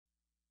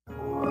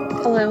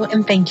Hello,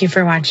 and thank you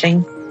for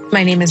watching.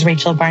 My name is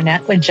Rachel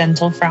Barnett with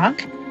Gentle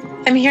Frog.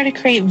 I'm here to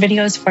create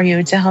videos for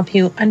you to help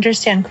you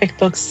understand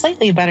QuickBooks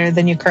slightly better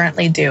than you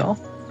currently do.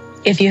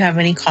 If you have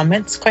any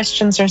comments,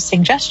 questions, or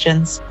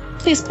suggestions,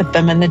 please put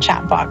them in the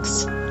chat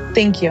box.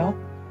 Thank you.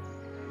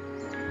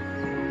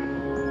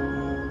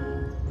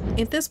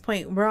 At this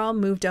point, we're all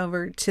moved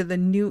over to the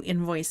new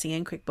invoicing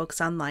in QuickBooks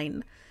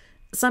Online.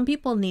 Some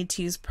people need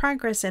to use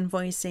Progress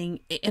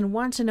Invoicing and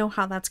want to know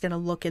how that's going to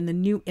look in the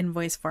new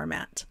invoice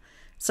format.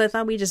 So I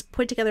thought we'd just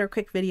put together a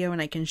quick video and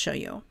I can show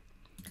you.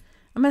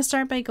 I'm going to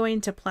start by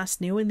going to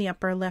plus new in the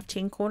upper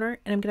left-hand corner,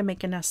 and I'm going to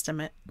make an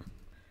estimate.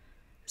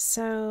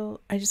 So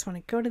I just want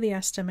to go to the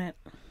estimate.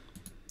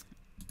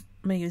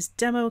 I'm going to use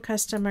demo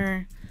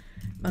customer.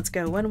 Let's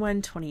go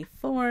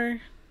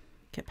 1124.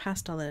 Get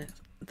past all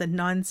the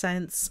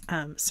nonsense.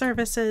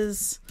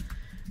 Services.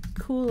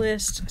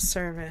 Coolest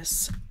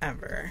service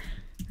ever.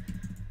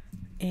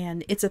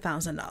 And it's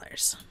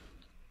 $1,000.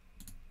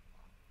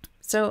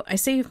 So I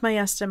saved my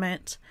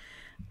estimate.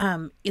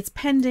 It's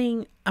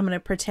pending. I'm going to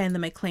pretend that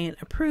my client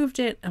approved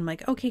it. I'm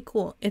like, okay,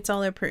 cool. It's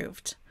all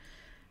approved.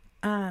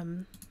 I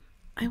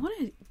want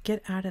to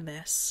get out of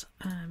this.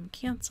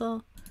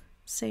 Cancel,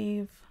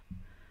 save.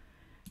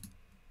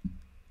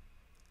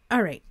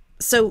 All right.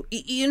 So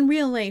in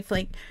real life,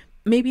 like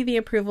maybe the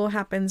approval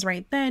happens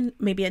right then.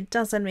 Maybe it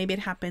doesn't. Maybe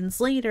it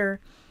happens later.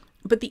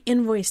 But the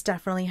invoice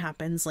definitely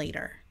happens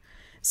later.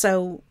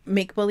 So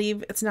make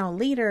believe it's now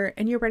later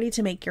and you're ready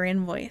to make your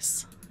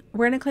invoice.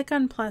 We're going to click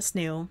on plus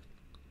new.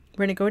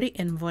 We're going to go to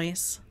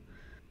invoice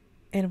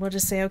and we'll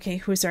just say, okay,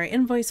 who's our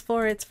invoice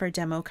for? It's for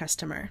demo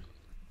customer.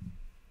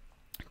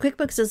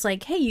 QuickBooks is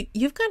like, hey,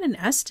 you've got an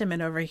estimate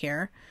over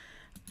here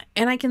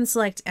and I can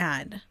select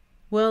add.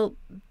 Well,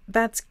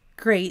 that's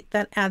great.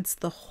 That adds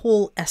the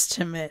whole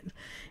estimate.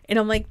 And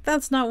I'm like,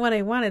 that's not what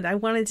I wanted. I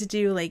wanted to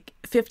do like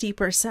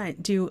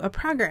 50%, do a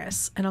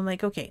progress. And I'm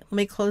like, okay, let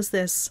me close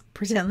this,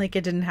 pretend like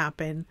it didn't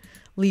happen,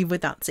 leave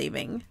without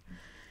saving.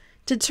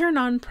 To turn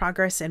on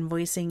progress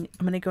invoicing,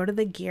 I'm going to go to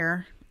the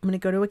gear. I'm going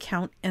to go to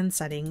account and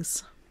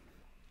settings.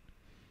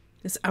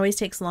 This always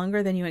takes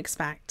longer than you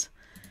expect.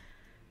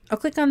 I'll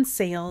click on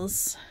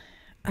sales.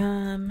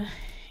 And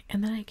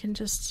then I can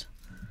just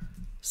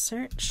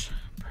search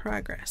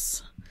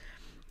progress.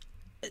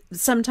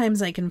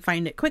 Sometimes I can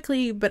find it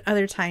quickly, but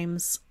other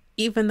times,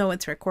 even though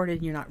it's recorded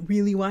and you're not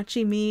really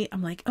watching me,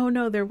 I'm like, oh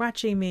no, they're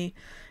watching me.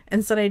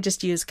 Instead, I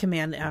just use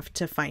Command F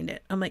to find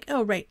it. I'm like,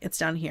 oh, right, it's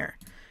down here.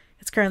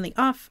 It's currently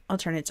off. I'll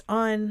turn it to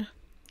on.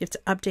 You have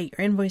to update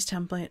your invoice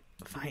template.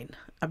 Fine,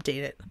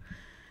 update it.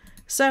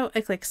 So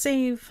I click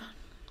save.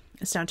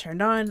 It's now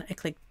turned on. I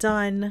click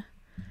done.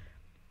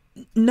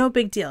 No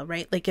big deal,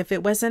 right? Like if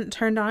it wasn't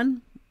turned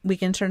on, we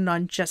can turn it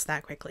on just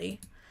that quickly.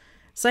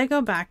 So I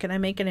go back and I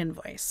make an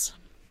invoice.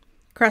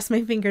 Cross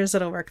my fingers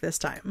it'll work this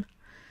time.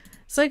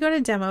 So I go to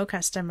demo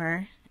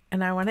customer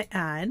and I want to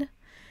add,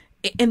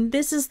 and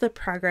this is the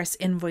progress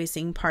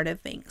invoicing part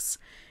of things.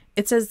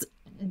 It says,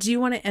 do you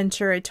want to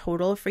enter a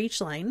total for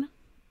each line?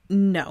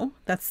 No,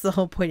 that's the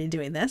whole point of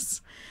doing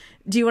this.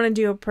 Do you want to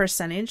do a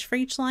percentage for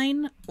each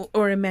line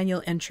or a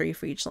manual entry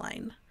for each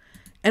line?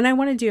 And I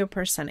want to do a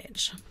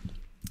percentage.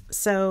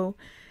 So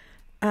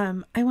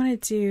I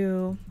want to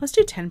do, let's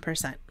do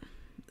 10%.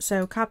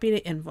 So copy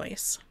to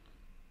invoice.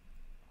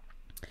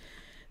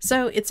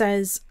 So it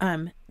says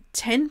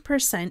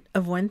 10%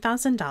 of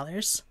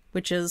 $1,000,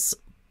 which is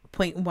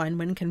 0.1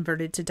 when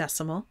converted to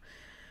decimal.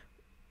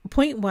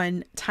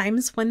 0.1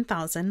 times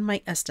 1,000,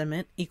 my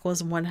estimate,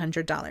 equals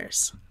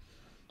 $100.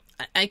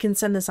 I can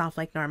send this off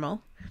like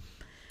normal.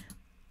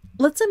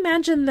 Let's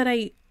imagine that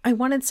I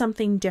wanted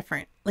something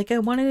different. Like I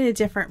wanted a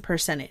different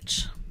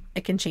percentage. I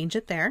can change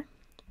it there.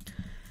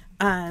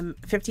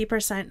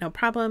 50%, no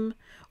problem.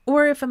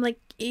 Or if I'm like,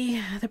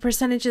 the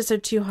percentages are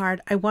too hard,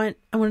 I want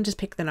to just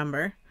pick the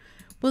number.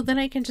 Well, then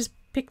I can just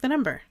pick the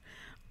number.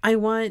 I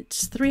want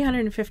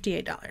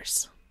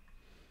 $358.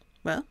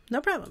 Well, no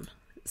problem.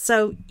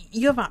 So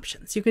you have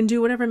options. You can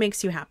do whatever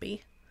makes you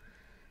happy.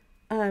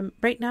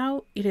 Right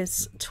now it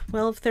is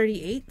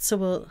 $12.38, so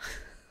we'll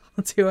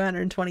do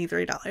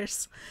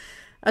 $123.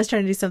 I was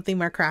trying to do something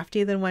more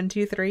crafty than 1,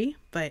 2, 3,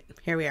 but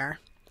here we are.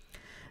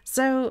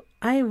 So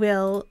I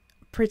will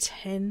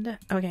pretend.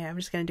 Okay, I'm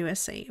just going to do a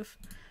save.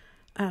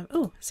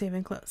 Save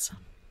and close.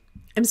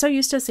 I'm so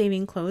used to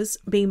saving close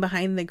being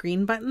behind the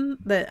green button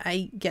that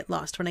I get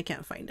lost when I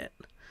can't find it.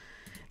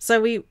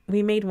 So we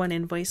made one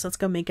invoice. Let's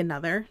go make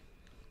another.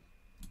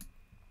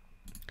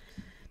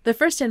 The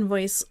first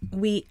invoice,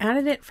 we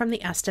added it from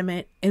the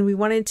estimate and we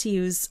wanted to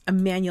use a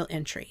manual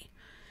entry.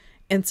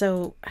 And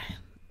so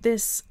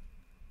this,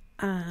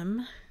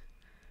 how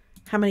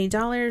many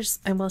dollars?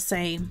 I will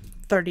say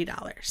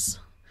 $30.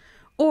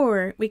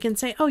 Or we can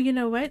say, oh, you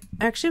know what?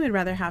 Actually, we'd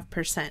rather have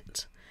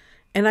percent.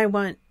 And I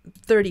want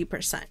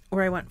 30%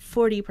 or I want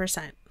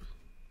 40%,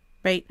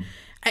 right?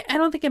 I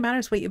don't think it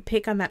matters what you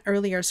pick on that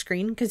earlier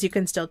screen because you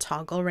can still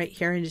toggle right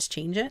here and just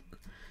change it.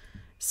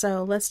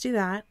 So let's do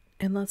that.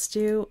 And let's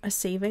do a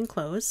save and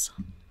close.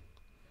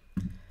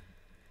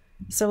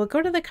 So we'll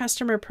go to the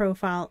customer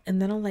profile and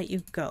then I'll let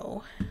you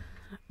go.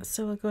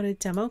 So we'll go to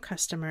demo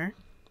customer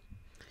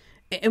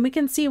and we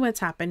can see what's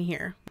happened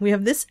here. We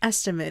have this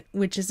estimate,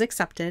 which is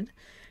accepted.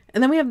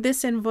 And then we have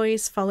this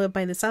invoice followed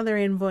by this other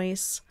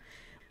invoice.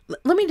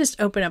 Let me just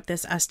open up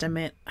this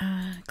estimate.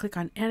 Click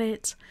on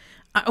edit.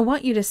 I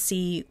want you to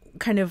see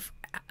kind of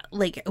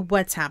like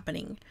what's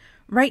happening.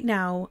 Right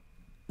now,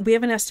 we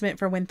have an estimate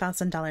for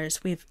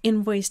 $1,000. We've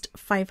invoiced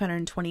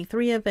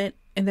 523 of it,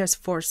 and there's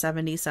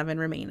 477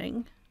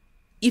 remaining.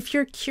 If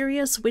you're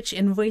curious which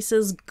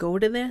invoices go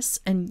to this,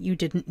 and you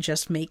didn't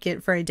just make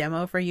it for a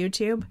demo for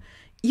YouTube,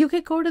 you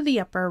could go to the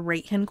upper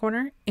right-hand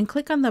corner and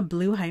click on the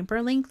blue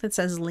hyperlink that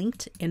says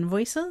Linked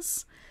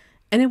Invoices,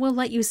 and it will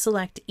let you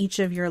select each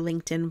of your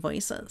linked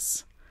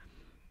invoices.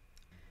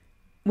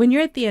 When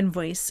you're at the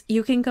invoice,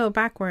 you can go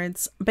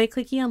backwards by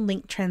clicking on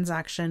Linked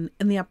Transaction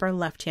in the upper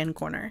left-hand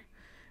corner.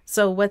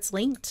 So what's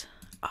linked?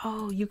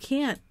 Oh, you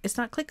can't. It's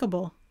not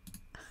clickable.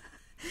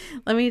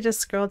 Let me just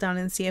scroll down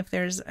and see if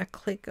there's a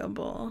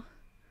clickable.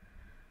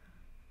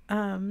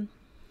 Can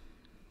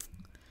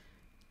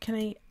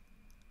I?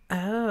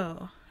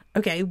 Oh,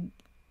 okay.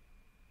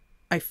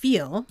 I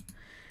feel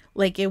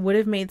like it would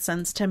have made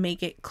sense to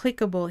make it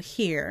clickable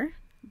here,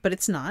 but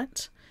it's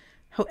not.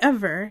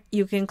 However,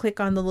 you can click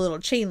on the little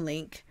chain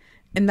link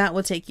and that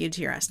will take you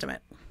to your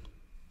estimate.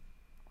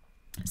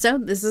 So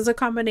this is a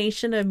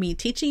combination of me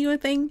teaching you a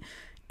thing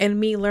and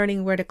me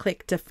learning where to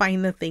click to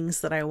find the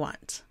things that I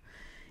want.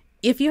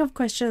 If you have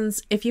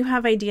questions, if you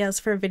have ideas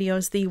for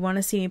videos that you want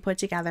to see me put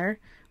together,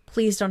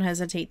 please don't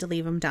hesitate to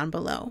leave them down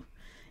below.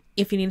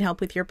 If you need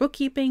help with your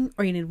bookkeeping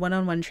or you need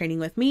one-on-one training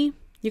with me,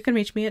 you can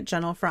reach me at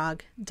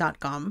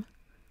gentlefrog.com.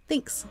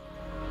 Thanks.